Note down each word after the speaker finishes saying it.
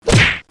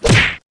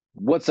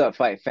What's up,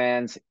 fight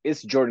fans?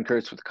 It's Jordan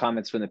Kurtz with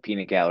Comments from the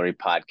Peanut Gallery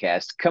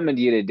podcast, coming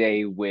to you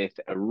today with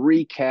a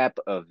recap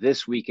of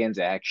this weekend's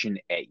action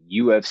at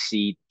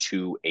UFC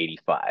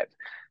 285.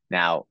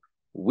 Now,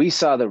 we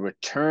saw the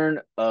return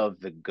of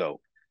the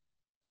GOAT.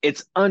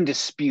 It's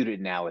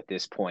undisputed now at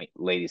this point,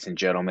 ladies and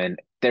gentlemen.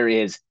 There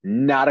is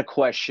not a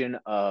question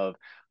of,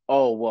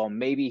 oh, well,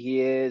 maybe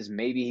he is,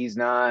 maybe he's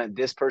not.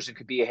 This person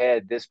could be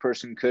ahead, this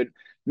person could.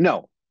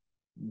 No,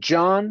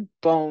 Jon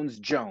Bones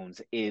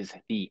Jones is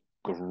the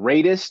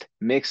greatest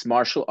mixed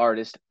martial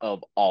artist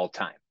of all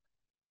time.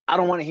 I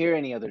don't want to hear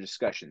any other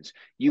discussions.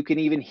 You can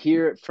even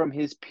hear it from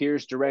his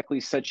peers directly,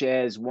 such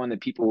as one that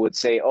people would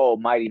say, "Oh,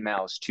 Mighty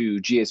Mouse" to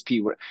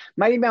GSP.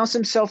 Mighty Mouse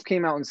himself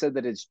came out and said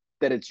that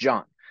it's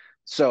Jon.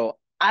 So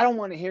I don't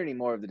want to hear any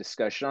more of the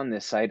discussion on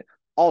this side.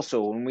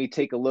 Also, when we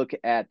take a look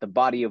at the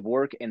body of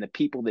work and the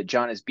people that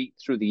Jon has beat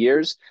through the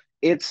years,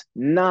 it's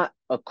not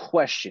a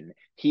question.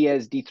 He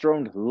has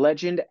dethroned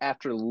legend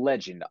after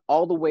legend,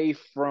 all the way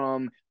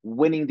from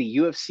winning the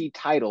UFC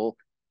title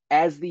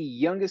as the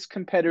youngest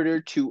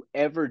competitor to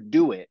ever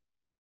do it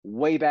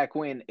way back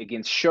when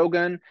against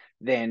Shogun,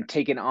 then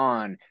taking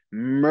on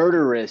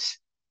murderous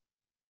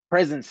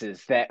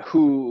presences that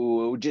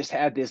who just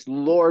had this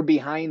lore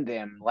behind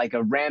them, like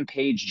a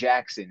Rampage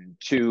Jackson,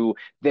 to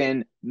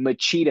then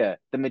Machida.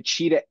 The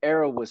Machida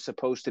era was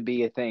supposed to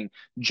be a thing.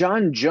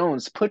 Jon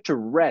Jones put to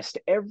rest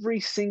every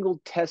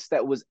single test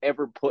that was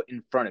ever put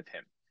in front of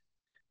him,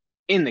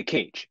 in the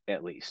cage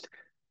at least,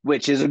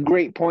 which is a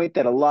great point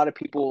that a lot of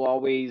people will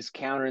always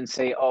counter and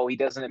say, oh, he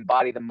doesn't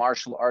embody the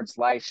martial arts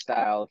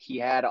lifestyle. He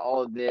had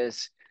all of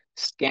this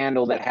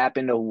scandal that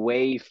happened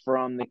away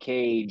from the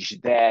cage,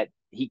 that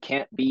he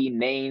can't be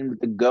named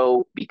the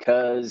GOAT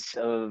because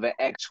of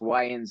X,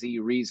 Y, and Z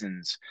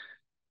reasons.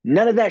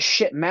 None of that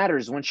shit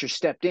matters once you're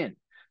stepped in.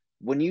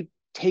 When you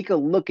take a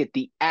look at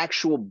the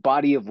actual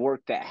body of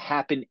work that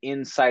happened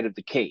inside of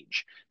the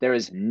cage, there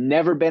has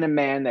never been a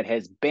man that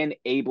has been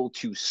able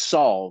to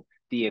solve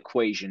the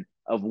equation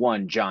of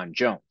one Jon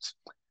Jones.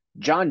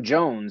 Jon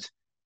Jones,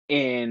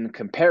 in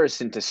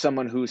comparison to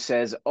someone who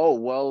says, oh,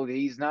 well,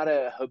 he's not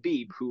a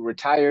Khabib who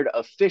retired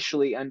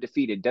officially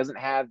undefeated, doesn't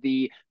have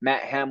the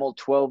Matt Hamill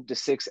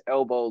 12-6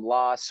 elbow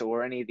loss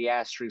or any of the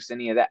asterisks,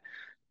 any of that.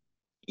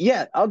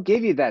 Yeah, I'll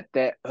give you that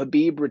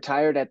Khabib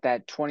retired at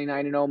that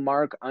 29-0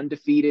 mark,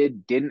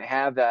 undefeated, didn't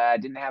have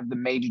the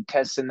major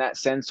tests in that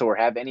sense, or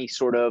have any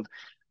sort of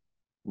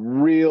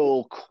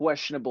real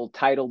questionable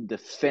title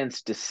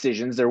defense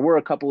decisions. There were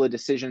a couple of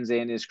decisions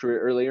in his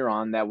career earlier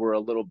on that were a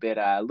little bit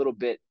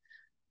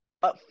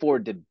up for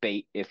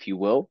debate, if you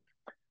will.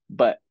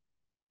 But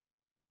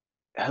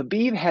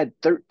Khabib had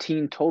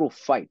 13 total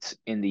fights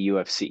in the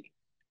UFC.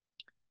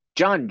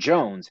 Jon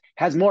Jones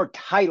has more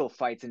title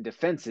fights and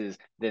defenses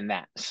than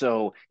that.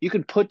 So you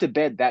can put to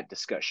bed that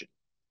discussion.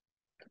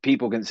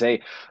 People can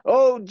say,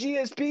 oh,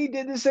 GSP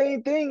did the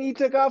same thing. He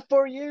took off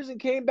 4 years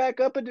and came back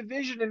up a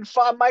division and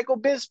fought Michael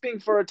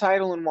Bisping for a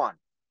title and won.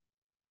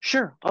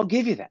 Sure, I'll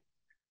give you that.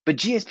 But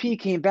GSP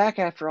came back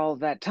after all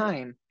of that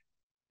time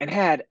and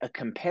had a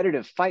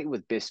competitive fight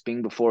with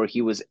Bisping before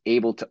he was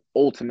able to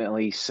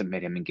ultimately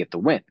submit him and get the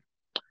win.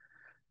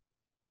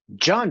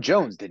 Jon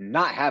Jones did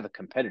not have a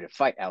competitive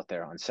fight out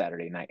there on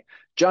Saturday night.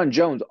 Jon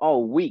Jones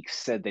all week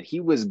said that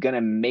he was going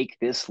to make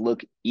this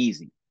look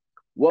easy.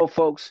 Well,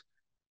 folks,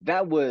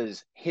 that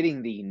was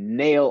hitting the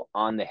nail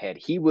on the head.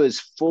 He was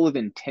full of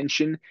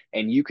intention,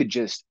 and you could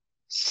just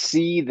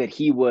see that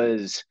he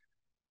was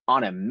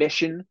on a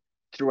mission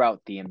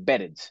throughout the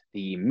embeddeds,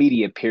 the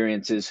media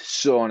appearances,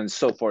 so on and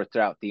so forth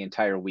throughout the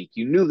entire week.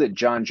 You knew that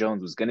Jon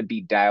Jones was going to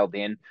be dialed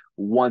in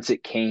once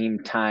it came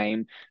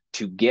time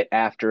to get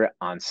after it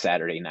on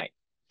Saturday night.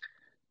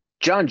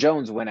 Jon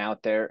Jones went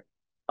out there,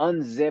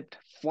 unzipped,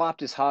 flopped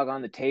his hog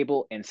on the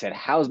table, and said,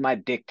 how's my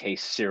dick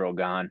taste, Ciryl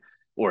Gane?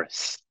 Or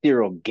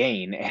Ciryl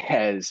Gane,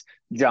 as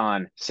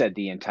Jon said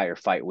the entire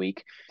fight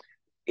week.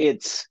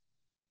 It's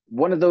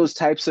one of those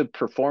types of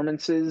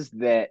performances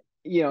that,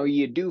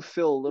 you do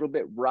feel a little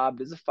bit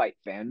robbed as a fight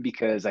fan,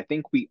 because I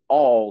think we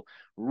all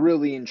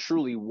really and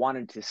truly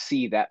wanted to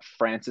see that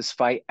Francis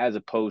fight as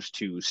opposed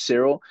to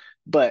Ciryl.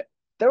 But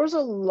there was a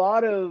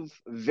lot of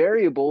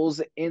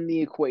variables in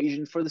the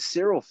equation for the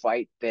Ciryl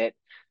fight that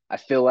I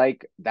feel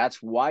like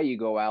that's why you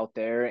go out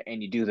there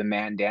and you do the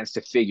man dance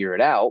to figure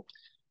it out.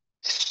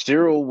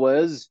 Ciryl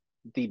was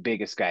the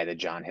biggest guy that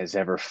Jon has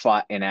ever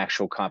fought in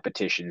actual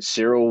competition.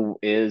 Ciryl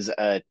is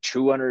a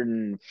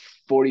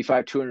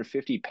 245,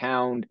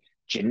 250-pound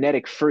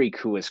genetic freak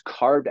who is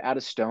carved out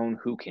of stone,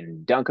 who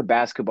can dunk a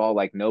basketball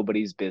like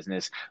nobody's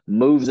business,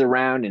 moves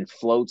around and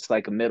floats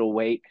like a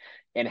middleweight,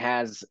 and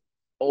has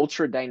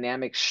ultra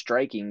dynamic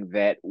striking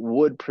that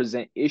would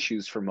present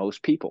issues for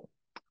most people.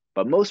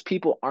 But most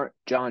people aren't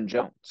Jon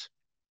Jones.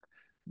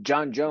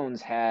 Jon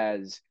Jones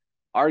has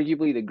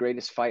arguably the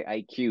greatest fight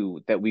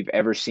IQ that we've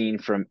ever seen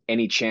from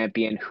any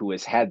champion who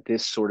has had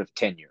this sort of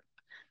tenure.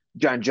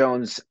 Jon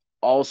Jones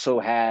also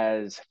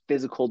has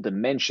physical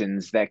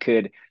dimensions that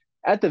could,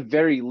 at the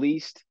very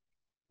least,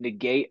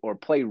 negate or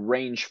play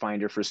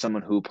rangefinder for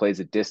someone who plays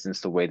at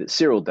distance the way that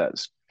Ciryl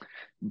does.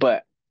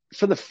 But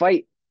for the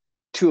fight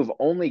to have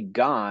only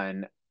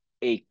gone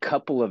a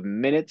couple of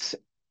minutes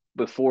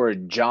before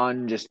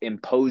Jon just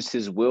imposed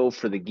his will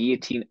for the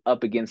guillotine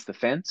up against the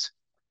fence,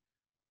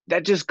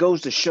 that just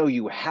goes to show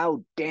you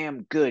how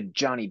damn good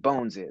Johnny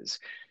Bones is.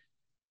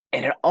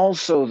 And it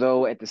also,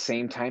 though, at the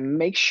same time,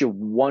 makes you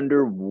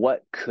wonder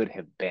what could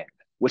have been,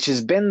 which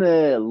has been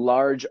the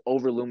large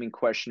overlooming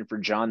question for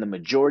Jon the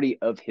majority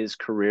of his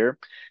career.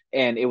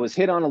 And it was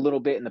hit on a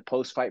little bit in the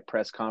post fight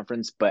press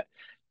conference. But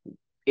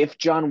if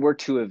Jon were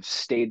to have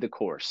stayed the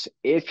course,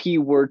 if he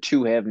were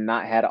to have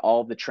not had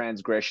all the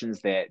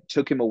transgressions that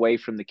took him away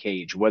from the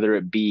cage, whether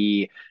it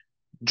be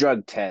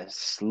drug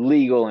tests,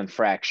 legal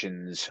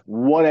infractions,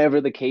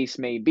 whatever the case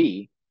may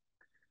be,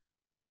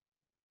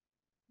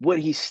 would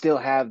he still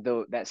have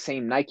that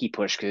same Nike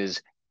push?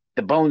 Because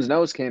the Bones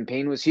Nose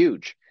campaign was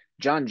huge.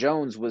 Jon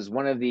Jones was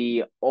one of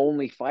the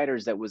only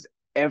fighters that was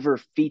ever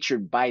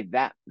featured by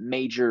that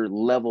major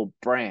level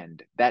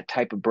brand, that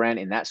type of brand,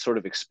 and that sort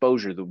of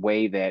exposure, the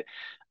way that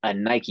a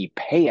Nike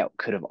payout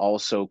could have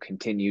also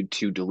continued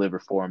to deliver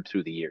for him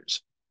through the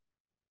years.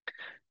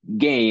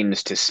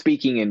 Games to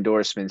speaking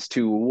endorsements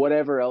to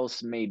whatever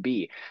else may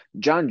be.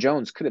 Jon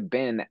Jones could have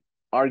been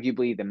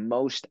arguably the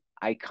most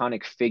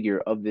iconic figure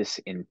of this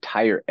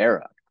entire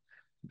era.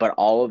 But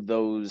all of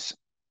those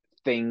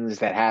things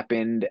that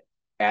happened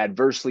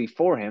adversely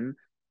for him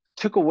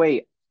took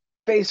away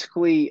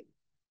basically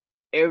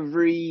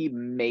every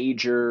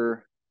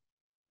major,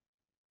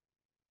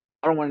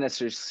 I don't want to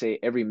necessarily say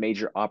every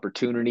major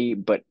opportunity,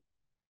 but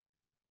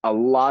a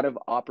lot of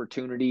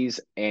opportunities,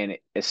 and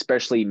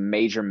especially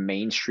major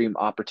mainstream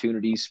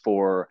opportunities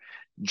for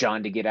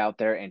Jon to get out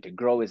there and to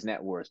grow his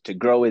net worth, to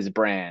grow his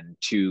brand,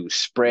 to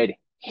spread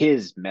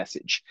his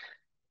message.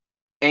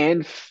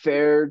 And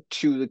fair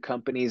to the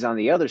companies on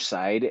the other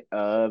side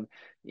of,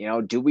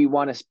 do we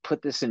want to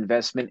put this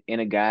investment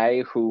in a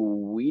guy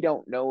who we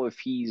don't know if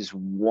he's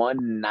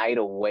one night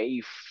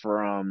away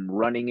from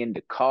running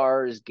into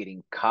cars,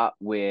 getting caught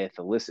with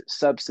illicit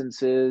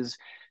substances,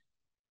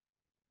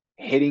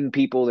 hitting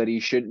people that he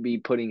shouldn't be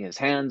putting his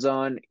hands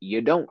on?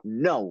 You don't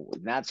know.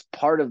 That's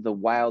part of the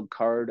wild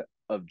card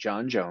of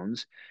Jon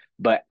Jones.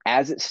 But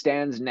as it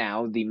stands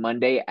now, the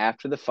Monday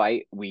after the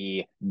fight,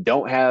 we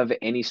don't have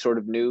any sort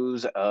of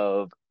news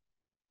of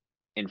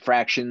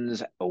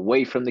infractions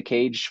away from the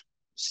cage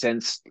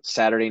since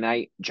Saturday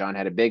night. Jon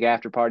had a big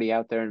after party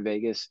out there in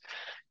Vegas.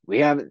 We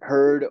haven't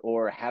heard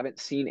or haven't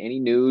seen any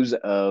news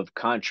of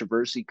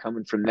controversy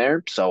coming from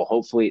there. So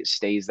hopefully it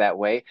stays that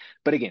way.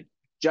 But again,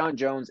 Jon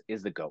Jones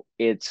is the GOAT.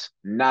 It's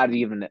not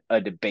even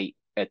a debate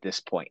at this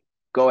point.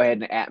 Go ahead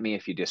and at me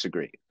if you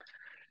disagree.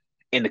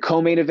 In the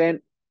co-main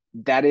event,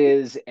 that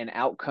is an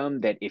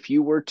outcome that if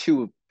you were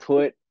to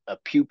put a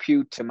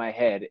pew-pew to my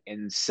head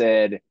and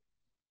said,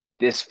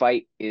 this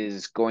fight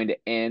is going to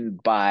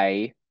end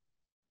by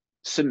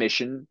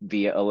submission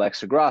via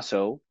Alexa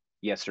Grasso,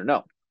 yes or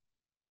no?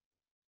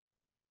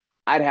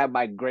 I'd have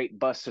my grate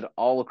busted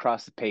all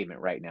across the pavement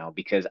right now,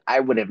 because I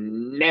would have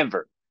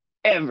never,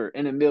 ever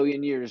in a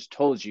million years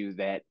told you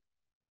that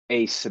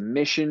a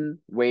submission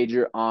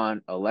wager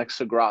on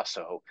Alexa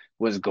Grasso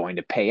was going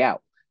to pay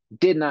out.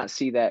 Did not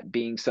see that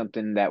being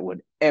something that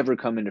would ever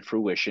come into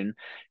fruition,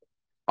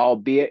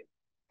 albeit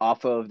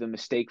off of the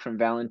mistake from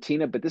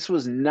Valentina. But this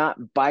was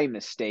not by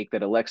mistake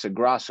that Alexa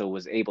Grasso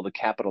was able to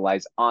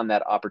capitalize on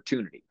that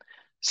opportunity.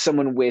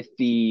 Someone with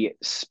the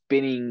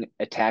spinning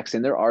attacks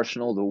in their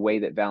arsenal, the way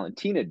that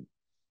Valentina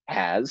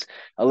has,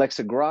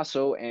 Alexa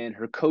Grasso and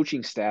her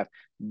coaching staff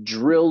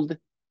drilled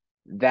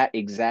that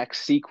exact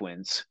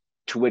sequence,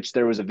 to which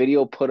there was a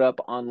video put up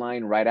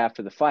online right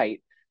after the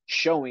fight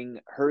showing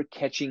her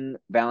catching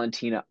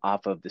Valentina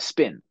off of the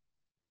spin.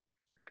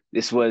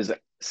 This was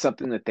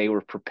something that they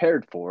were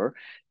prepared for.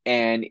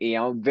 And,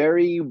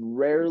 very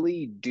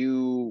rarely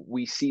do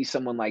we see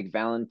someone like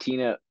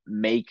Valentina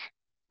make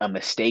a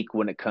mistake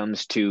when it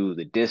comes to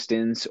the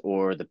distance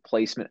or the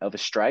placement of a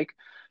strike.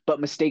 But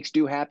mistakes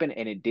do happen,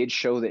 and it did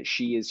show that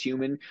she is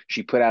human.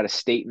 She put out a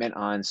statement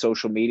on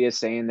social media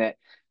saying that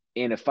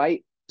in a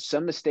fight,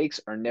 some mistakes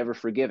are never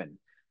forgiven.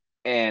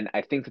 And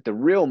I think that the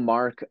real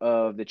mark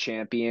of the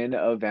champion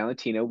of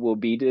Valentina will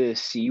be to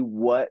see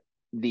what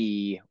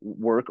the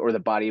work or the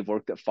body of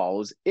work that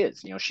follows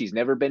is. She's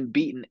never been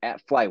beaten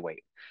at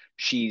flyweight.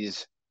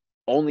 She's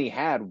only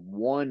had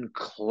one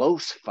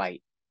close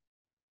fight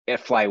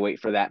at flyweight,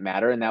 for that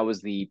matter, and that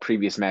was the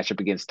previous matchup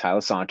against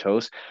Taila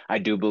Santos. I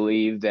do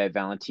believe that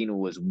Valentina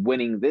was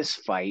winning this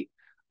fight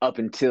up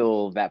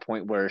until that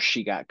point where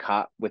she got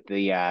caught with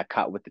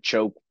the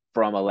choke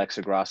from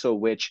Alexa Grasso,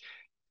 which,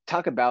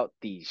 talk about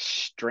the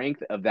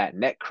strength of that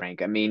neck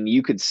crank. I mean,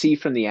 you could see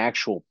from the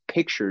actual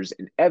pictures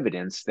and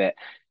evidence that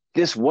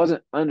this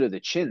wasn't under the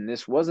chin.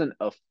 This wasn't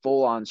a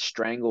full-on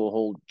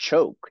stranglehold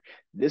choke.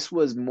 This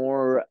was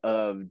more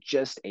of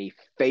just a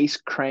face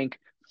crank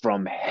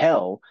from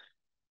hell.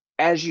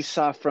 As you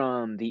saw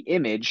from the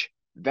image,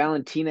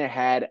 Valentina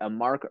had a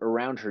mark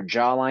around her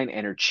jawline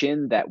and her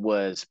chin that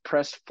was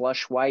pressed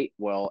flush white,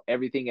 while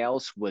everything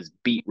else was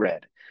beet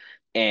red.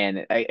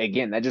 And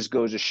again, that just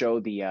goes to show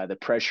the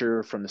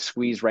pressure from the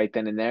squeeze right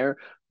then and there.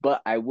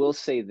 But I will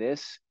say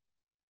this,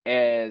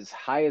 as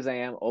high as I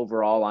am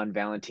overall on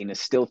Valentina,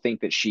 still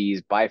think that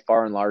she's by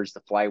far and large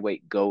the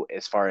flyweight GOAT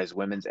as far as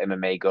women's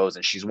MMA goes,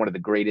 and she's one of the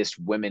greatest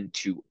women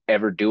to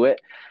ever do it.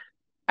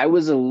 I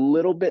was a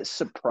little bit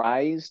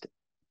surprised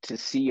to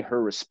see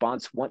her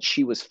response once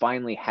she was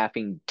finally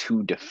having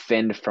to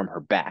defend from her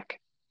back.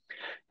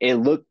 It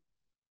looked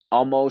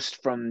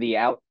almost from the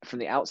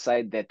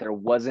outside that there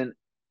wasn't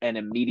an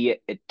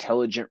immediate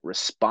intelligent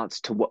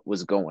response to what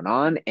was going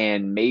on,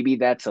 and maybe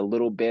that's a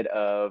little bit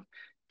of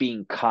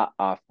being caught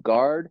off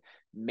guard.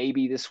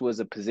 Maybe this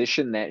was a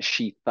position that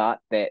she thought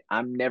that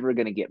I'm never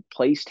going to get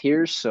placed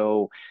here,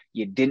 so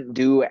you didn't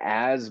do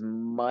as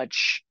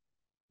much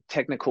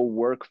technical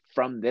work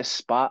from this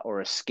spot or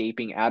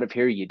escaping out of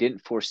here. You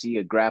didn't foresee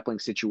a grappling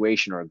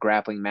situation or a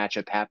grappling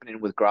matchup happening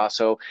with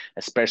Grasso,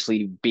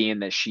 especially being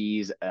that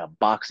she's a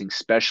boxing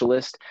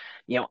specialist.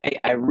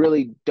 I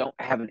really don't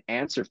have an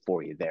answer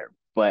for you there,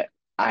 but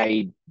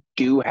I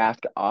do have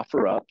to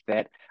offer up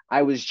that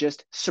I was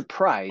just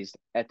surprised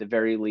at the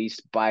very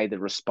least by the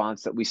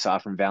response that we saw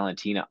from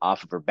Valentina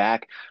off of her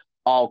back.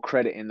 All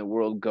credit in the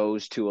world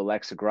goes to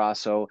Alexa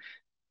Grasso.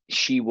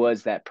 She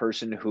was that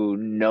person who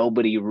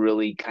nobody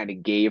really kind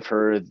of gave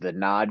her the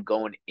nod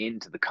going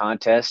into the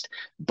contest,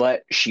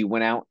 but she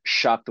went out,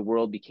 shocked the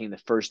world, became the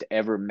first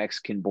ever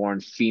Mexican born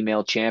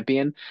female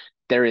champion.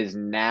 There is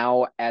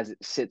now, as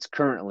it sits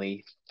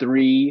currently,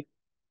 three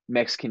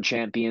Mexican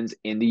champions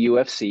in the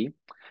UFC.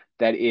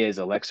 That is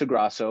Alexa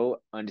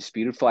Grasso,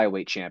 undisputed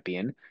flyweight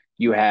champion.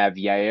 You have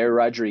Yair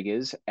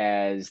Rodriguez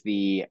as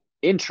the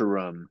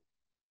interim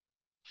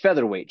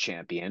featherweight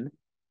champion.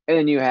 And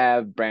then you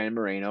have Brandon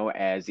Moreno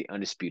as the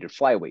undisputed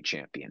flyweight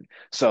champion.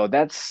 So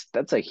that's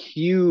a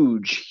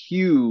huge,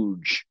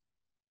 huge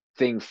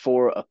thing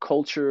for a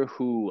culture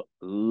who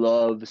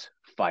loves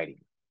fighting,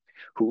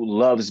 who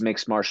loves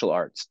mixed martial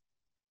arts,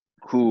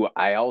 who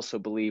I also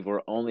believe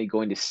we're only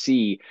going to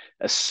see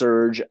a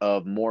surge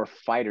of more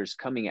fighters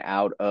coming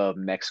out of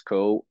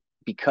Mexico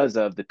because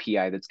of the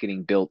PI that's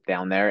getting built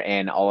down there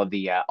and all of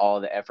the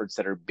efforts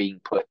that are being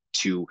put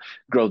to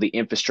grow the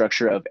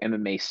infrastructure of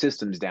MMA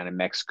systems down in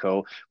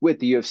Mexico, with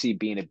the UFC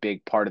being a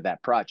big part of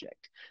that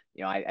project.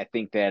 I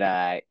think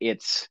that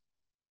it's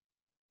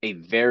a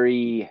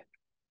very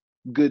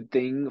good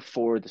thing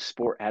for the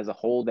sport as a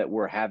whole that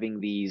we're having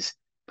these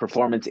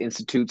performance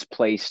institutes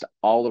placed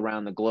all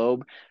around the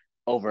globe,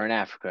 over in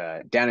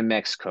Africa, down in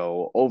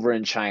Mexico, over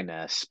in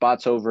China,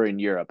 spots over in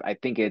Europe. I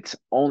think it's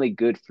only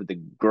good for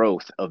the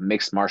growth of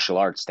mixed martial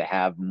arts to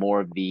have more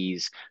of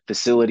these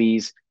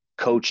facilities,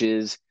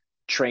 coaches,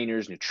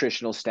 trainers,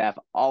 nutritional staff,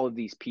 all of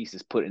these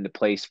pieces put into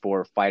place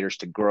for fighters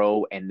to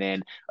grow and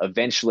then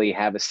eventually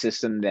have a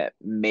system that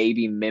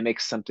maybe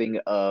mimics something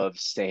of,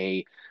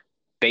 say,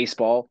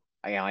 baseball.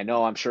 I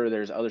know I'm sure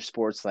there's other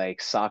sports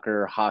like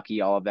soccer,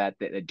 hockey, all of that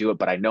do it,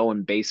 but I know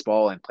in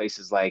baseball and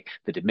places like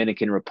the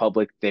Dominican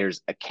Republic,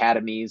 there's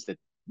academies that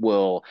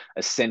will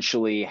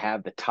essentially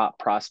have the top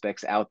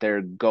prospects out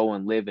there go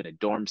and live in a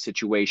dorm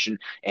situation,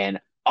 and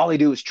all they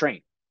do is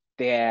train.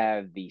 They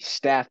have the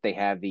staff, they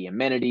have the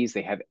amenities,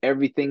 they have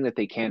everything that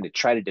they can to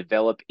try to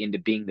develop into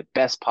being the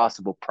best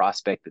possible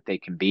prospect that they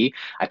can be.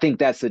 I think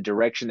that's the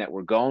direction that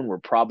we're going. We're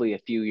probably a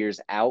few years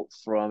out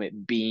from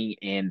it being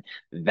in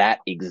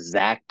that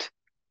exact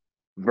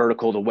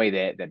vertical the way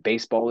that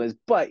baseball is,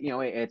 but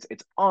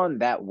it's on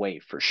that way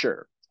for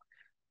sure.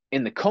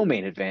 In the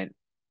co-main event,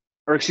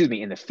 or excuse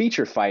me, in the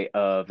feature fight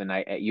of the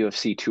night at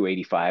UFC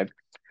 285,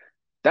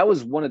 that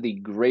was one of the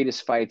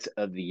greatest fights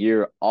of the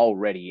year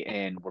already,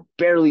 and we're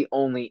barely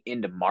only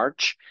into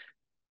March.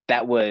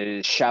 That was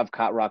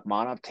Shavkat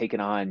Rakhmonov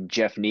taking on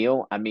Jeff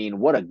Neal. I mean,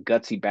 what a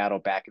gutsy battle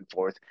back and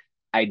forth.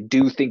 I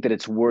do think that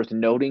it's worth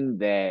noting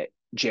that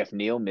Jeff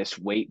Neal missed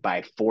weight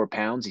by 4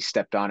 pounds. He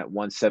stepped on at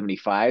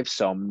 175.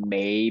 So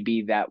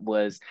maybe that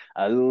was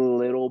a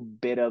little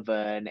bit of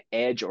an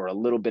edge or a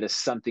little bit of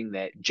something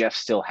that Jeff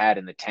still had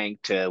in the tank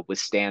to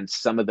withstand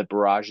some of the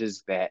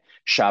barrages that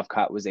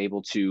Shavkat was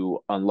able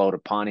to unload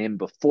upon him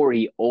before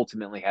he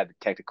ultimately had the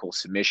technical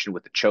submission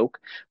with the choke,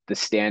 the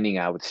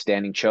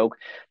standing choke.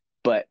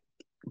 But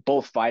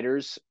both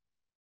fighters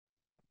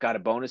got a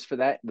bonus for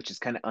that, which is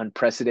kind of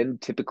unprecedented.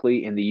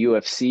 Typically in the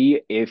UFC,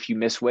 if you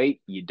miss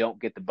weight, you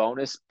don't get the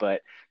bonus.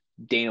 But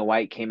Dana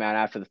White came out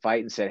after the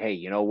fight and said, "Hey,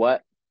 you know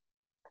what?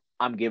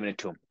 I'm giving it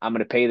to him. I'm going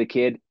to pay the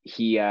kid.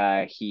 He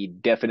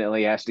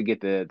definitely has to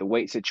get the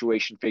weight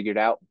situation figured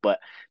out, but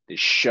the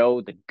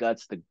show, the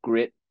guts, the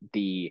grit,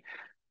 the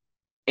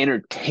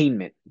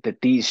entertainment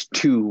that these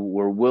two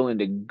were willing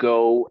to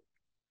go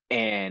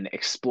and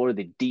explore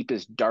the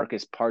deepest,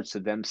 darkest parts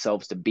of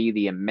themselves to be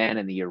the man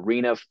in the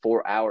arena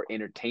for our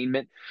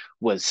entertainment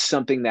was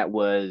something that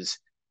was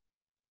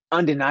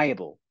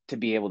undeniable to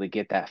be able to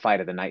get that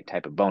fight of the night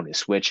type of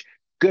bonus, which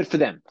good for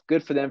them.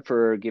 Good for them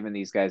for giving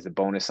these guys the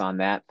bonus on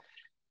that.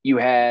 You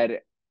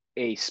had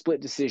a split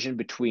decision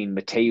between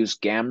Mateus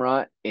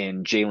Gamrot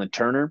and Jalen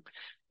Turner.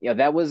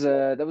 That was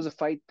a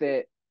fight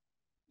that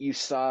you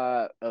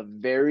saw a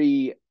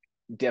very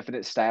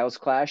definite styles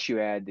clash. You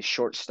had the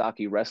short,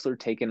 stocky wrestler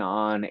taking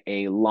on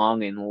a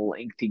long and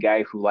lengthy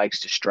guy who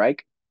likes to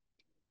strike.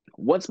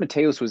 Once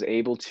Mateus was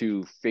able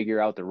to figure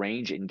out the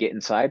range and get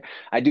inside,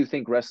 I do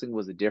think wrestling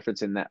was the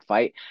difference in that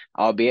fight.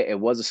 Albeit it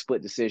was a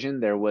split decision.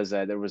 There was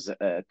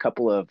a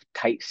couple of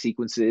tight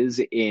sequences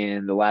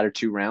in the latter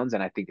two rounds,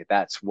 and I think that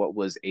that's what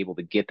was able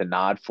to get the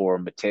nod for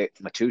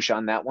Mateusz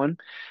on that one.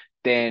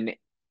 Then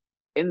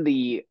in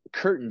the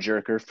curtain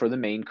jerker for the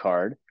main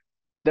card,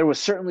 there was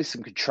certainly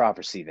some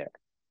controversy there.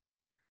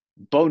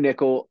 Bo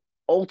Nickel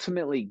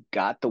ultimately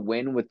got the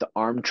win with the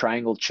arm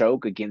triangle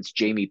choke against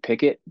Jamie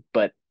Pickett,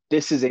 but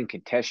this is in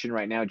contention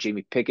right now.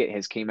 Jamie Pickett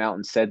has came out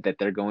and said that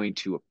they're going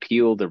to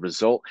appeal the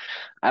result.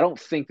 I don't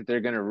think that they're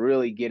going to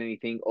really get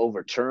anything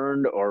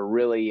overturned or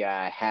really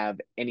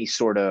have any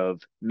sort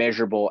of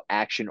measurable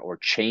action or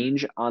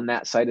change on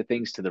that side of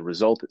things to the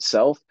result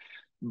itself.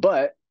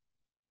 But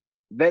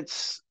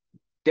that's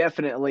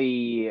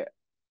definitely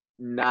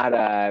not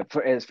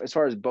as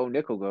far as Bo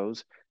Nickel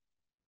goes,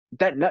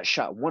 that nut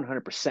shot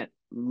 100%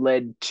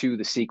 led to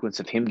the sequence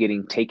of him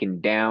getting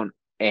taken down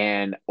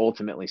and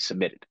ultimately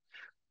submitted.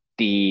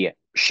 The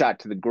shot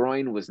to the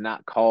groin was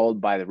not called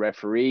by the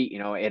referee.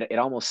 It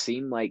almost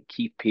seemed like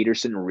Keith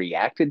Peterson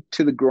reacted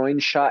to the groin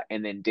shot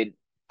and then didn't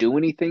do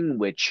anything,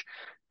 which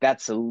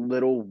that's a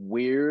little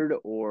weird,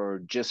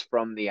 or just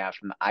from the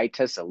eye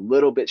test, a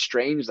little bit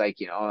strange. Like,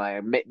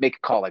 make a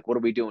call. Like, what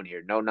are we doing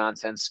here? No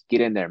nonsense.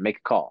 Get in there, make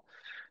a call.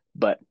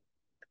 But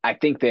I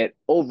think that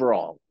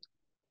overall,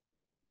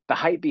 the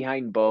hype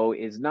behind Bo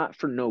is not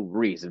for no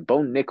reason.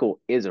 Bo Nickel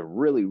is a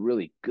really,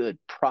 really good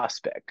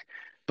prospect.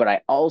 But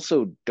I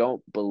also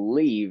don't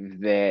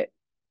believe that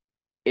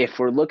if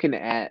we're looking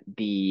at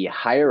the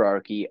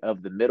hierarchy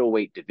of the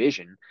middleweight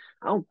division,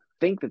 I don't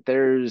think that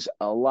there's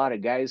a lot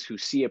of guys who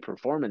see a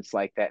performance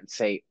like that and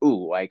say,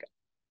 ooh, like,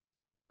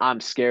 I'm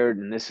scared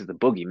and this is the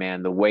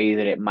boogeyman, the way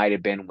that it might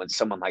have been when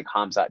someone like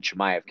Hamzat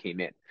Chimaev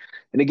came in.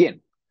 And again,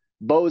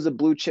 Bo is a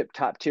blue chip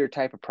top tier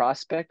type of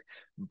prospect,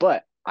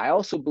 but I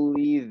also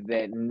believe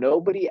that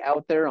nobody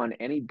out there on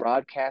any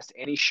broadcast,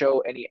 any show,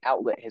 any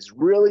outlet has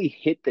really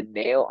hit the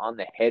nail on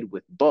the head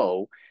with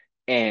Bo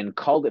and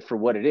called it for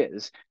what it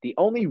is. The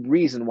only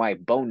reason why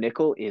Bo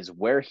Nickel is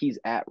where he's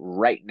at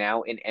right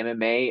now in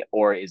MMA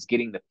or is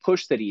getting the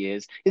push that he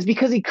is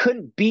because he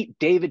couldn't beat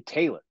David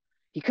Taylor.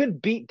 He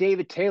couldn't beat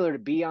David Taylor to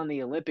be on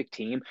the Olympic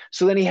team,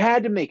 so then he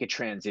had to make a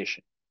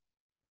transition.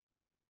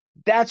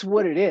 That's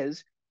what it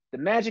is. The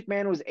Magic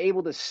Man was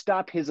able to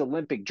stop his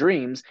Olympic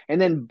dreams,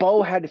 and then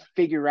Bo had to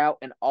figure out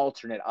an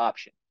alternate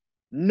option.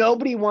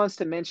 Nobody wants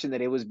to mention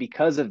that it was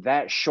because of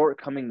that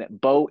shortcoming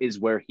that Bo is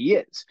where he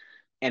is.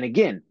 And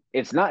again,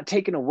 it's not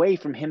taken away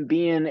from him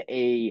being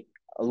a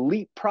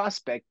elite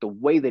prospect the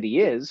way that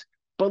he is,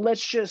 but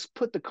let's just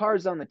put the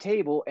cards on the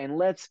table and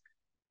let's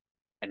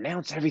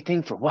announce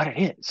everything for what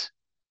it is.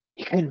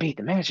 He couldn't beat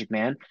the Magic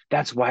Man.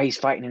 That's why he's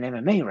fighting in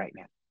MMA right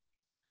now.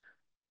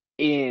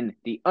 In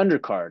the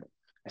undercard,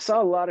 I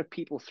saw a lot of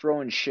people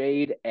throwing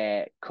shade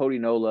at Cody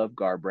No Love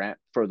Garbrandt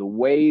for the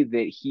way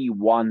that he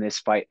won this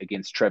fight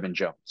against Trevin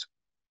Jones.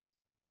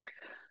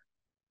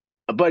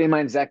 A buddy of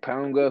mine, Zach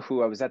Paunga,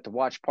 who I was at the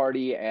watch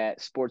party at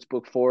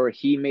Sportsbook for,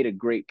 he made a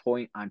great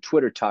point on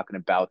Twitter talking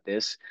about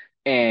this.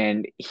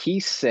 And he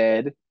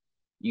said,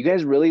 you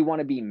guys really want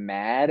to be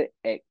mad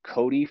at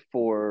Cody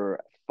for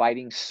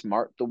fighting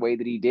smart the way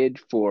that he did,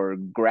 for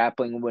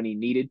grappling when he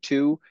needed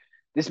to?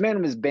 This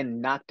man has been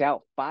knocked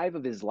out 5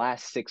 of his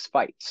last 6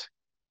 fights.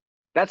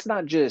 That's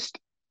not just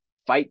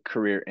fight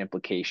career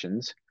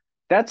implications,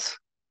 that's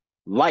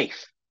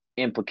life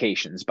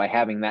implications by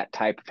having that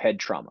type of head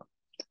trauma.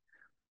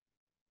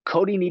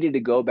 Cody needed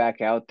to go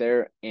back out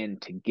there and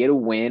to get a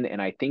win.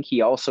 And I think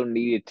he also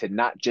needed to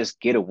not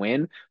just get a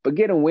win, but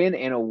get a win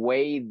in a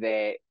way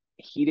that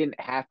he didn't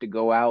have to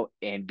go out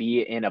and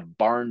be in a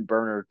barn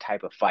burner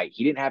type of fight.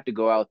 He didn't have to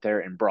go out there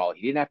and brawl.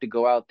 He didn't have to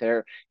go out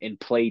there and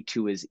play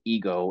to his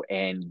ego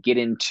and get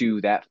into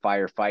that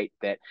firefight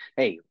that,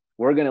 hey,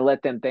 we're going to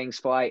let them things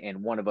fly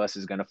and one of us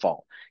is going to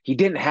fall. He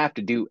didn't have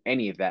to do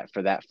any of that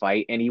for that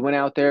fight. And he went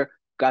out there,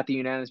 got the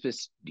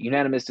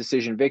unanimous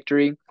decision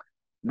victory,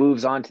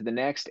 moves on to the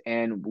next,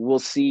 and we'll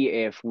see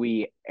if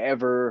we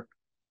ever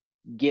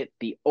get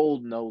the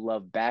old No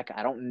Love back.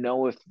 I don't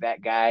know if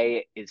that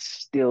guy is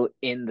still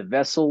in the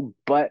vessel,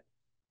 but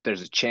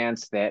there's a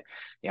chance that,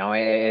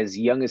 as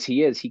young as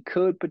he is, he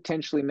could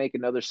potentially make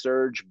another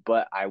surge,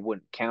 but I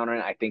wouldn't count on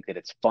it. I think that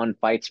it's fun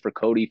fights for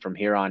Cody from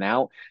here on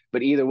out.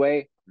 But either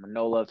way, I'm a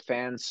No Love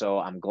fan, so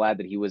I'm glad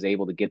that he was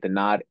able to get the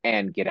nod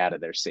and get out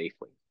of there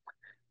safely.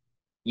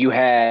 You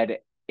had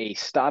a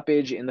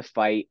stoppage in the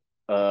fight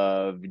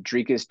of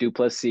Dricus Du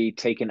Plessis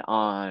taking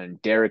on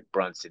Derek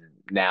Brunson.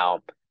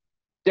 Now,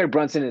 Derek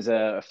Brunson is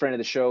a friend of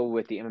the show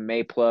with the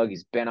MMA plug.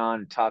 He's been on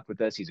and talked with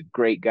us. He's a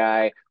great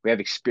guy. We have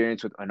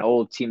experience with an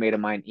old teammate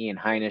of mine, Ian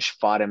Heinisch,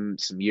 fought him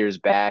some years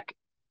back.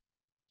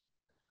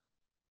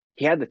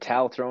 He had the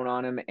towel thrown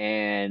on him,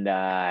 and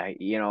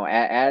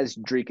as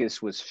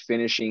Dricus was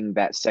finishing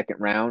that second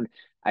round,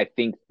 I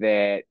think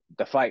that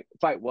the fight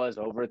was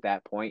over at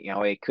that point. You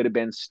know, it could have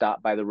been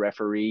stopped by the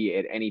referee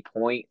at any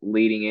point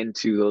leading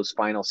into those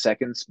final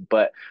seconds.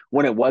 But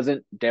when it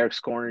wasn't, Derek's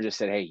corner just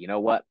said, "Hey, you know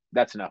what?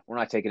 That's enough. We're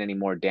not taking any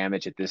more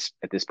damage at this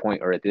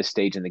point or at this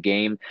stage in the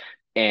game."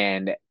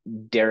 And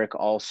Derek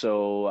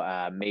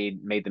also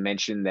made the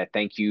mention that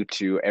thank you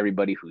to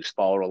everybody who's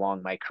followed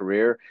along my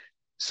career.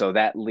 So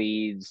that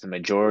leads the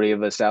majority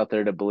of us out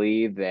there to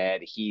believe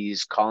that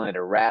he's calling it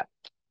a wrap.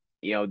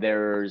 You know,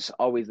 there's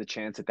always the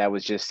chance that that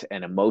was just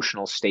an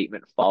emotional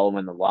statement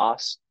following the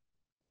loss.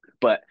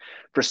 But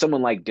for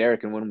someone like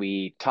Derek, and when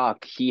we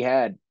talked, he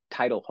had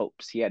title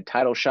hopes. He had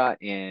title shot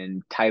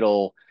and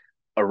title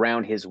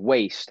around his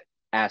waist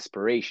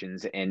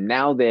aspirations. And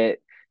now that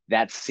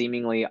that's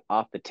seemingly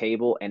off the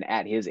table and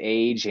at his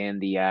age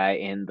and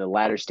in the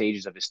latter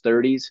stages of his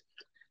 30s,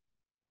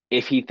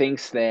 if he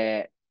thinks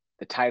that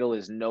the title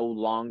is no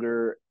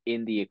longer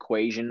in the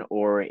equation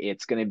or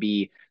it's going to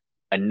be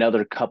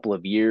another couple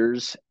of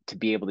years to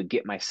be able to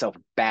get myself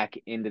back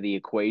into the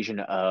equation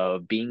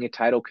of being a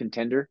title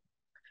contender,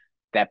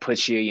 that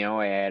puts you, you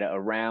know, at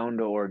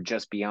around or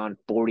just beyond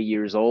 40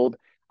 years old.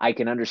 I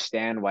can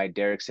understand why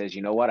Derek says,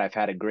 you know what, I've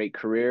had a great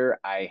career.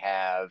 I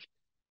have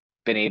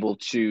been able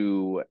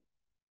to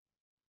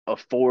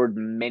afford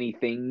many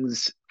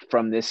things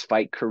from this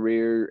fight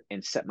career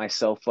and set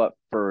myself up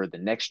for the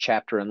next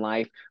chapter in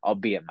life,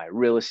 albeit my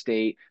real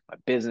estate, my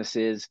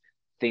businesses,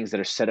 things that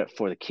are set up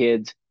for the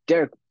kids.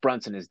 Derek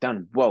Brunson has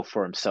done well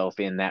for himself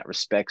in that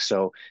respect.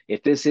 So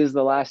if this is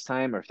the last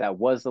time, or if that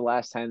was the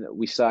last time that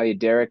we saw you,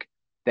 Derek,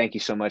 thank you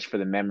so much for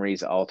the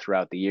memories all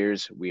throughout the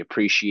years. We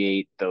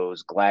appreciate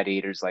those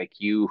gladiators like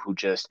you who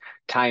just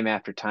time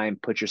after time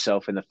put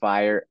yourself in the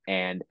fire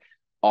and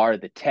are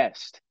the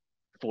test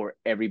for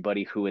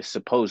everybody who is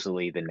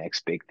supposedly the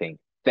next big thing.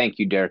 Thank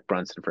you, Derek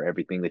Brunson, for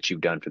everything that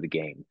you've done for the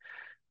game.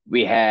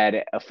 We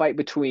had a fight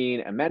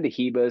between Amanda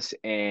Ribas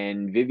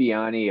and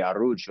Viviane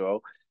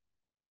Araújo.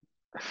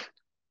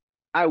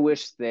 I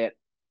wish that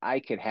I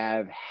could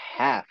have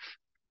half,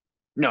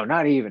 no,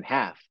 not even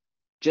half,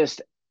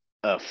 just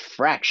a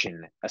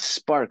fraction, a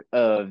spark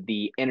of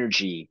the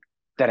energy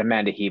that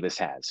Amanda Ribas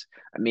has.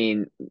 I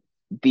mean,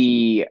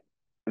 the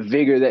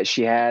vigor that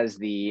she has,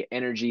 the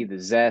energy, the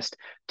zest,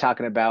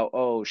 talking about,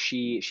 oh,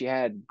 she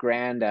had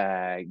grand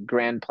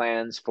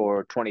plans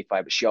for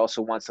 25, but she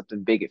also wants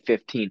something big at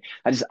 15.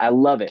 I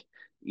love it.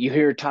 You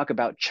hear her talk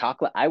about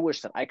chocolate. I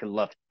wish that I could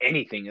love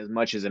anything as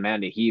much as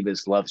Amanda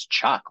Ribas loves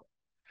chocolate.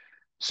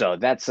 So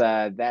that's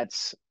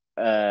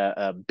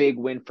a big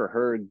win for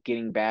her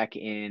getting back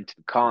into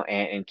the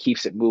and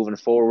keeps it moving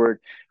forward.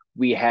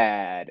 We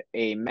had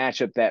a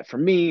matchup that, for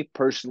me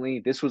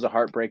personally, this was a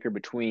heartbreaker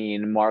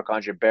between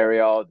Marc-Andre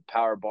Barriault, the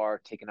power bar,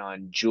 taking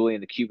on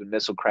Julian, the Cuban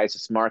Missile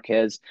Crisis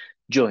Marquez.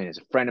 Julian is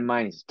a friend of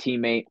mine. He's a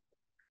teammate.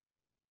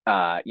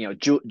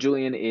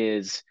 Julian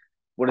is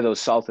one of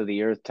those salt of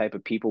the earth type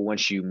of people.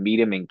 Once you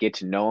meet him and get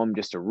to know him,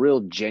 just a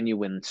real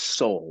genuine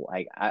soul.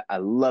 I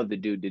love the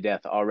dude to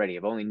death already.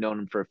 I've only known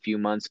him for a few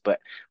months, but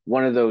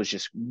one of those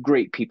just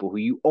great people who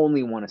you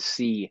only want to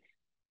see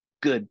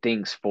good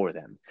things for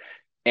them.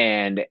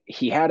 And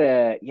he had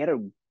a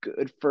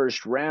good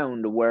first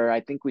round where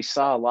I think we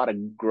saw a lot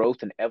of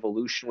growth and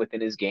evolution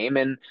within his game.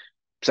 And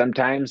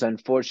sometimes,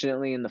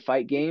 unfortunately, in the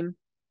fight game,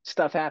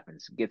 stuff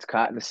happens. Gets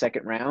caught in the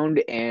second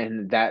round,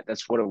 and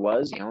that's what it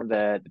was. You know,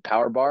 the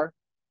power bar.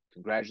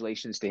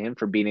 Congratulations to him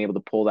for being able to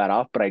pull that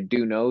off. But I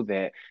do know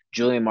that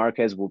Julian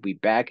Marquez will be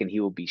back, and he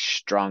will be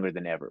stronger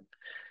than ever.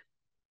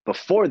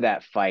 Before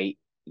that fight,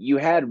 you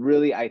had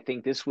really, I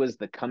think this was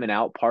the coming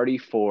out party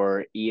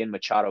for Ian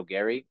Machado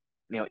Gary.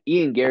 You know,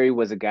 Ian Gary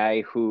was a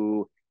guy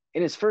who,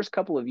 in his first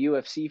couple of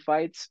UFC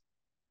fights,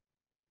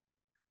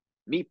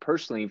 me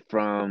personally,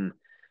 from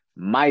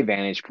my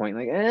vantage point,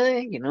 like,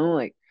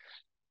 like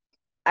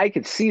I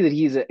could see that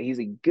he's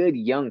a good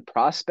young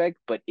prospect,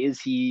 but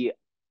is he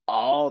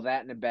all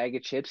that in a bag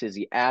of chips? Is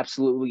he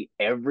absolutely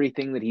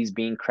everything that he's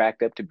being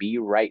cracked up to be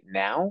right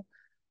now?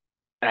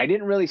 And I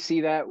didn't really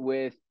see that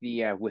with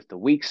the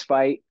Weeks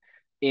fight.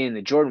 In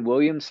the Jordan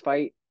Williams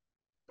fight,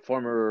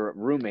 former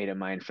roommate of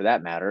mine for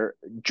that matter,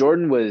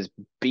 Jordan was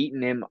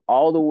beating him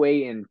all the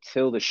way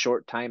until the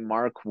short time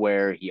mark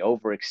where he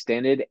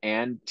overextended,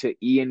 and to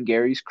Ian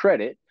Gary's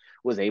credit,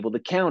 was able to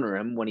counter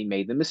him when he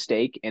made the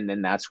mistake, and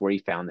then that's where he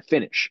found the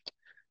finish.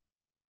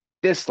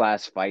 This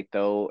last fight,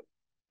 though,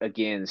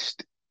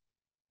 against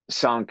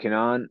Song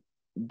Kenan,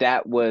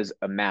 that was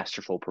a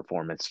masterful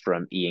performance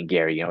from Ian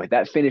Gary. You know,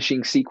 that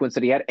finishing sequence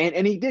that he had,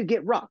 and he did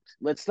get rocked.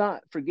 Let's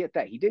not forget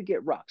that he did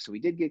get rocked. So he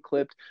did get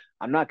clipped.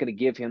 I'm not going to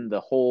give him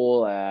the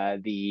whole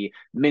the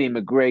mini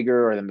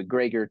McGregor or the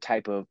McGregor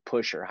type of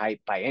push or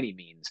hype by any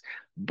means,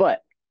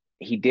 but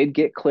he did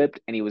get clipped,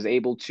 and he was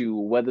able to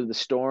weather the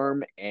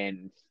storm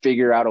and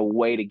figure out a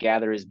way to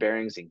gather his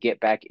bearings and get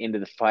back into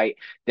the fight.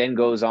 Then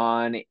goes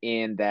on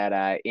in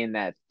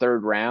that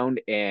third round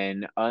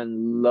and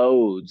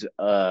unloads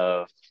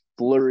a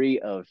flurry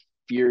of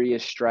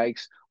furious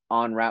strikes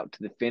en route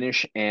to the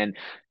finish. And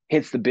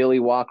hits the Billy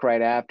walk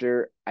right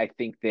after. I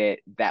think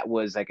that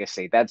was, like I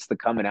say, that's the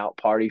coming out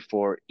party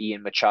for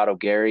Ian Machado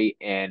Gary,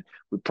 and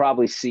we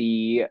probably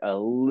see a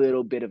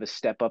little bit of a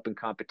step up in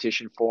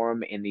competition for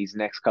him in these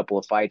next couple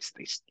of fights.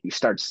 You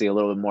start to see a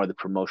little bit more of the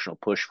promotional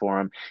push for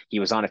him. He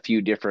was on a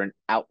few different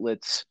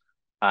outlets,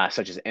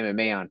 such as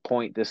MMA on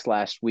Point this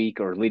last week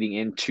or leading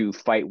into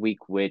Fight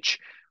Week, which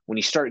when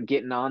you start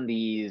getting on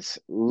these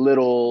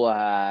little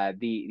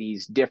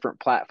these different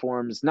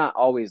platforms, not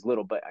always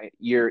little, but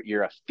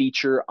you're a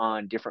feature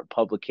on different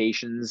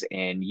publications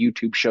and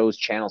YouTube shows,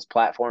 channels,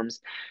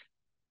 platforms.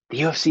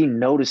 The UFC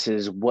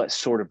notices what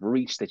sort of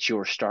reach that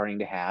you're starting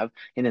to have,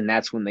 and then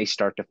that's when they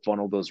start to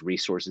funnel those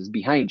resources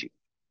behind you.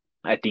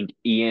 I think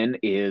Ian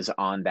is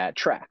on that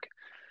track.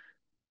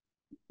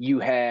 You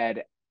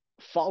had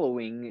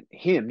Following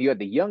him, you had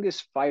the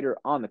youngest fighter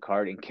on the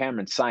card in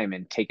Cameron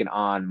Simon taking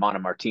on Mana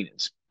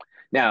Martinez.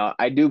 Now,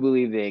 I do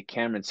believe that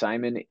Cameron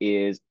Simon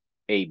is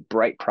a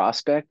bright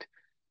prospect,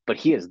 but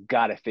he has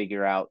got to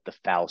figure out the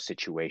foul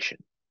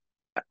situation,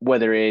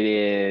 whether it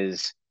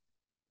is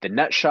the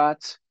nut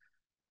shots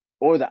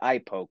or the eye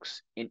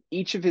pokes. In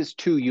each of his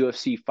two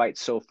UFC fights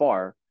so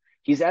far,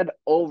 he's had to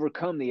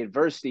overcome the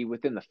adversity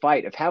within the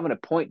fight of having a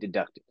point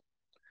deducted.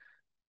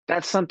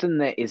 That's something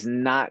that is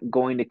not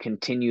going to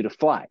continue to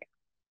fly.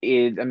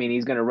 I mean,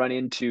 he's going to run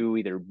into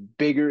either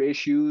bigger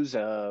issues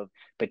of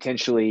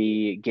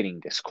potentially getting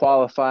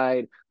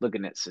disqualified,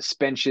 looking at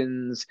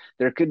suspensions.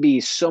 There could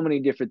be so many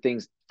different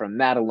things from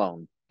that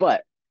alone.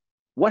 But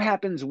what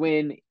happens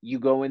when you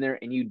go in there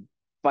and you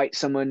fight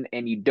someone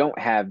and you don't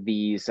have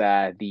these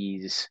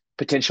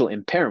potential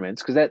impairments?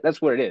 Because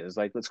that's what it is.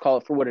 Like, let's call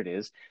it for what it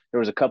is. There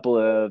was a couple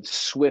of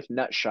swift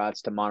nut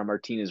shots to Mana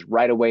Martinez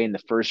right away in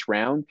the first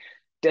round.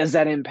 Does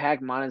that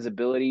impact Mana's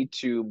ability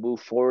to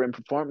move forward and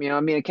perform? I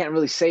mean, I can't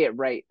really say it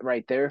right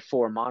there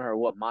for Mana or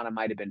what Mana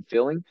might have been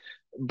feeling,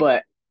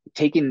 but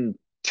taking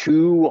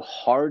two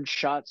hard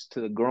shots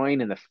to the groin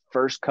in the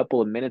first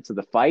couple of minutes of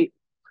the fight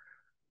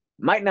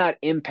might not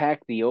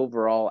impact the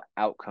overall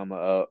outcome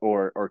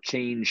or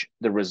change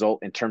the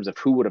result in terms of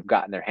who would have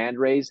gotten their hand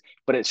raised,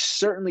 but it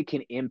certainly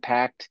can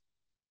impact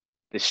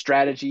the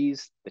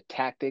strategies, the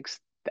tactics,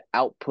 the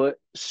output,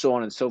 so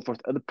on and so forth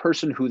of the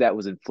person who that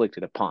was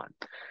inflicted upon.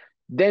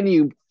 Then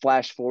you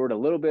flash forward a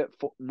little bit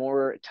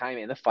more time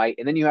in the fight,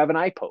 and then you have an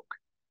eye poke.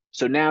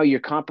 So now you're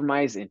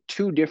compromised in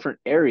two different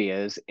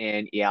areas.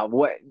 And yeah,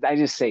 what I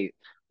just say,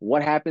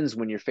 what happens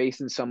when you're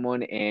facing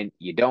someone and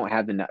you don't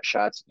have the nut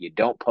shots, you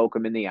don't poke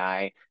them in the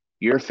eye,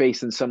 you're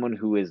facing someone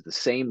who is the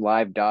same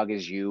live dog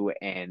as you,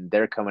 and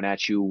they're coming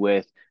at you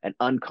with an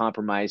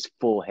uncompromised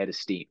full head of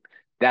steam.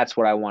 That's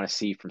what I want to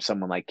see from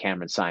someone like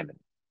Cameron Simon.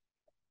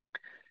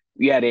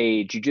 We had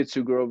a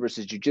Jiu-Jitsu girl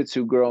versus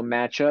Jiu-Jitsu girl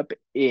matchup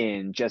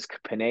in Jessica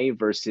Penne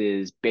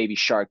versus Baby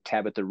Shark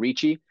Tabitha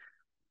Ricci.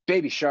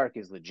 Baby Shark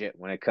is legit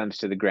when it comes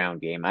to the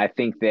ground game. I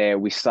think that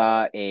we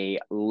saw a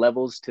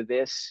levels to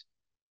this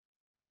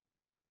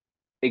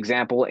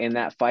example in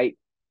that fight.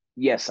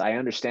 Yes, I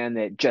understand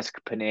that Jessica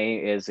Penne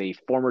is a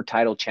former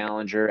title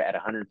challenger at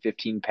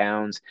 115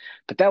 pounds,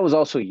 but that was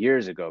also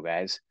years ago,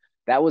 guys.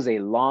 That was a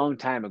long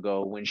time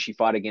ago when she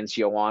fought against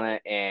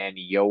Joanna, and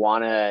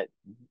Joanna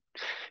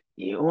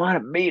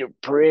beat her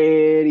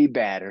pretty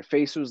bad. Her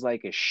face was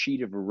like a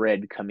sheet of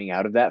red coming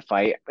out of that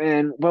fight.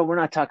 And, well, we're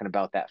not talking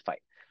about that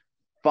fight.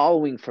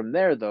 Following from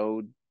there,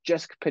 though,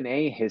 Jessica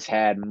Penne has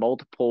had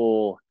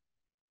multiple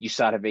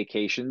USADA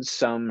vacations,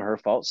 some her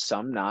fault,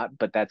 some not,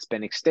 but that's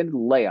been extended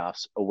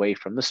layoffs away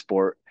from the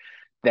sport.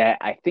 That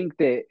I think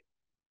that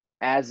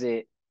as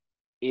it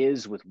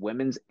is with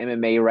women's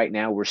MMA right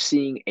now, we're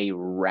seeing a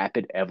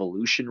rapid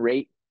evolution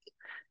rate.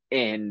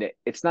 And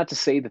it's not to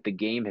say that the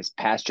game has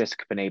passed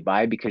Jessica Penne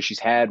by, because she's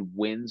had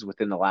wins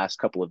within the last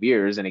couple of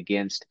years and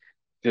against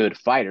good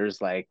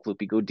fighters like Felipe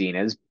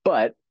Godinez.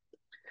 But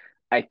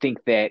I think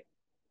that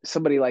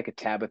somebody like a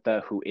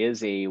Tabitha, who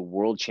is a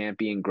world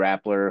champion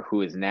grappler,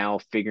 who is now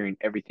figuring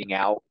everything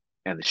out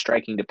and the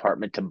striking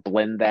department to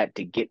blend that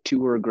to get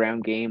to her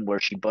ground game where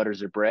she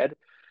butters her bread,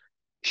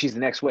 she's the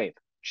next wave.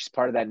 She's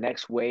part of that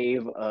next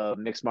wave of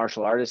mixed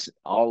martial artists,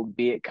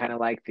 albeit kind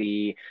of like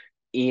the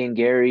Ian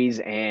Garys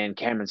and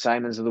Cameron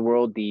Simons of the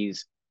world,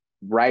 these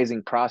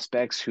rising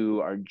prospects who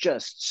are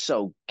just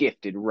so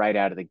gifted right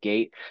out of the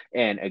gate.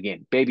 And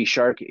again, Baby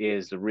Shark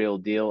is the real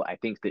deal. I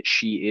think that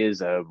she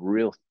is a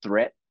real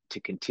threat to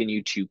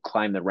continue to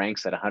climb the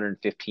ranks at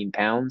 115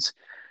 pounds.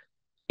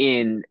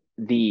 In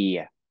the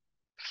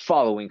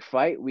following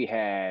fight, we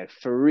had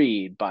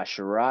Farid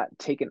Basharat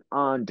taking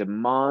on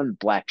Damon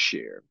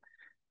Blackshear.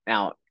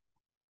 Now,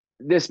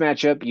 this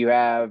matchup, you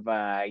have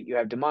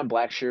Damon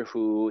Blackshear,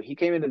 who he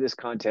came into this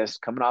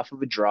contest coming off of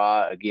a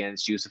draw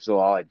against Yusuf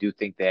Zalal. I do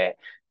think that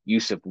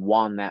Yusuf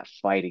won that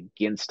fight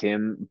against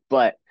him,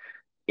 but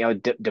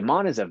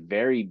Damon is a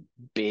very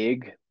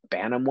big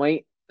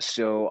bantamweight,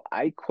 so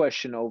I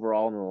question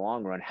overall in the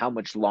long run how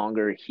much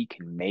longer he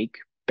can make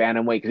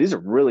bantamweight, because he's a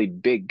really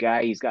big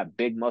guy. He's got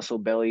big muscle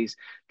bellies,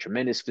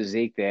 tremendous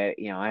physique. That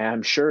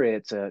I'm sure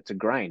it's a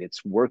grind.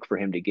 It's work for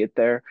him to get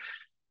there.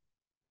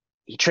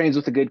 he trains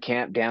with a good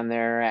camp down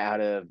there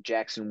out of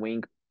Jackson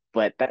Wink,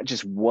 but that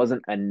just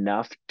wasn't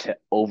enough to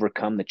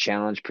overcome the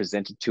challenge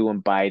presented to him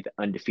by the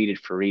undefeated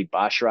Farid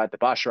Basharat. The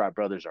Basharat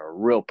brothers are a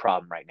real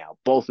problem right now.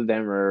 Both of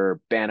them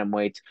are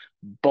bantamweights.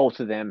 Both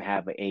of them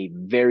have a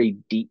very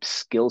deep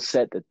skill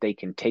set that they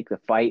can take the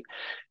fight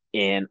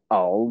in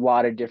a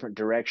lot of different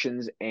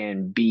directions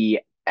and be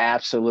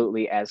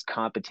absolutely as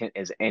competent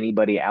as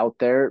anybody out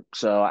there.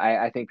 So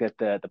I think that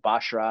the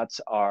Basharats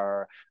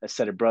are a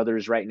set of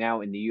brothers right now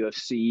in the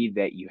UFC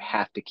that you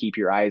have to keep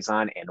your eyes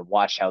on and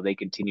watch how they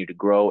continue to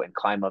grow and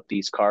climb up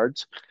these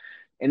cards.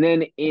 And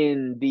then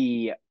in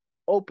the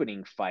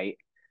opening fight,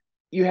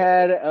 you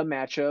had a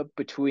matchup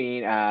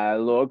between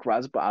Lok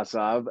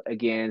Razbasov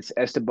against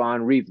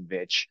Esteban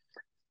Ribovic,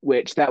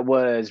 which that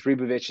was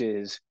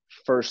Ribovic's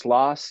first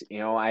loss.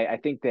 I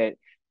think that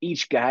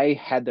each guy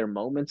had their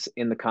moments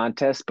in the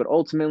contest, but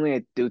ultimately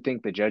I do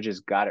think the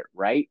judges got it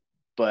right.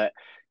 But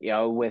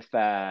with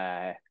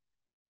the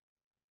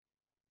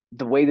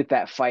way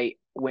that fight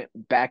went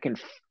back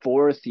and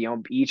forth,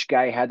 each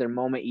guy had their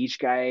moment. Each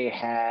guy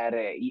had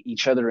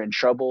each other in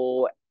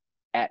trouble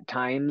at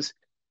times.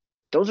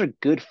 Those are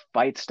good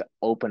fights to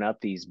open up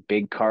these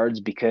big cards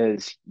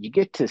because you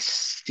get to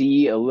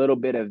see a little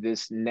bit of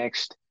this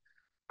next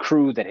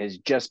crew that has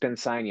just been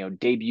signed,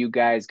 debut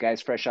guys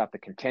fresh off the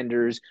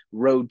Contenders,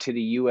 road to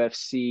the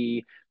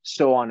UFC,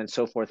 so on and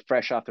so forth,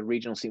 fresh off the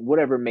regional scene,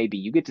 whatever it may be.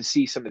 You get to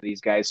see some of these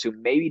guys who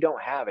maybe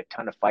don't have a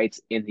ton of fights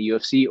in the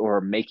UFC or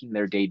are making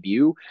their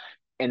debut.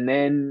 And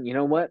then, you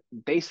know what?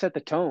 They set the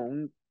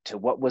tone to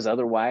what was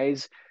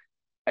otherwise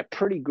a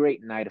pretty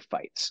great night of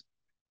fights.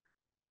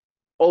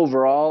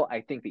 Overall,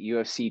 I think that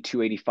UFC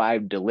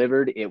 285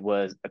 delivered. It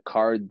was a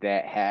card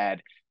that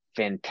had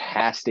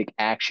fantastic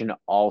action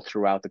all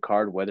throughout the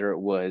card, whether it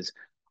was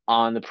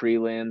on the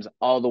prelims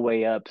all the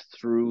way up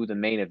through the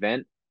main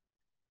event.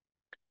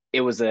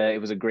 It was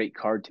a great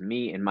card to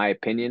me, in my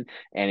opinion.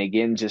 And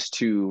again, just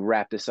to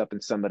wrap this up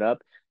and sum it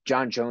up,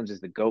 Jon Jones is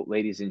the GOAT,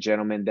 ladies and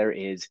gentlemen. There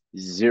is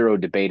zero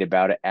debate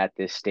about it at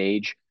this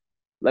stage.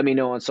 Let me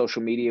know on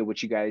social media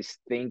what you guys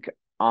think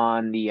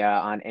on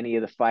any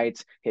of the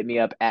fights. Hit me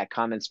up at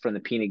Comments from the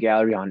Peanut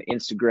Gallery on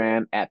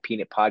Instagram, at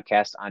Peanut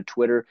Podcast on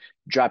Twitter.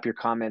 Drop your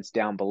comments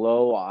down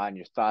below on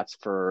your thoughts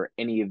for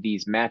any of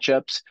these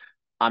matchups.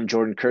 I'm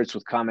Jordan Kurtz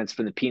with Comments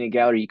from the Peanut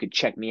Gallery. You can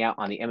check me out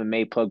on the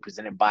MMA Plug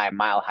presented by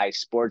Mile High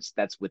Sports.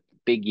 That's with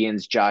Big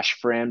Yin's Josh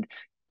Fremd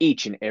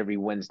each and every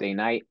Wednesday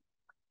night.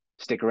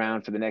 Stick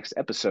around for the next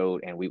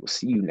episode, and we will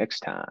see you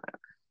next time.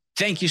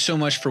 Thank you so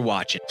much for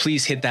watching.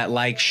 Please hit that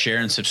like, share,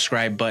 and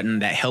subscribe button.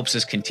 That helps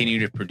us continue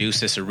to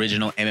produce this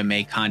original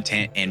MMA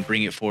content and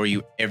bring it for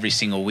you every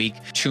single week.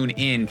 Tune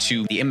in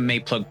to the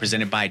MMA Plug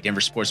presented by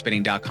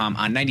DenverSportsBetting.com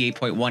on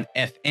 98.1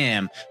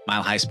 FM,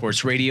 Mile High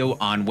Sports Radio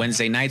on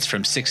Wednesday nights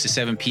from 6 to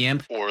 7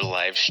 p.m. or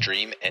live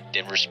stream at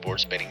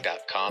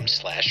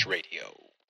DenverSportsBetting.com/radio.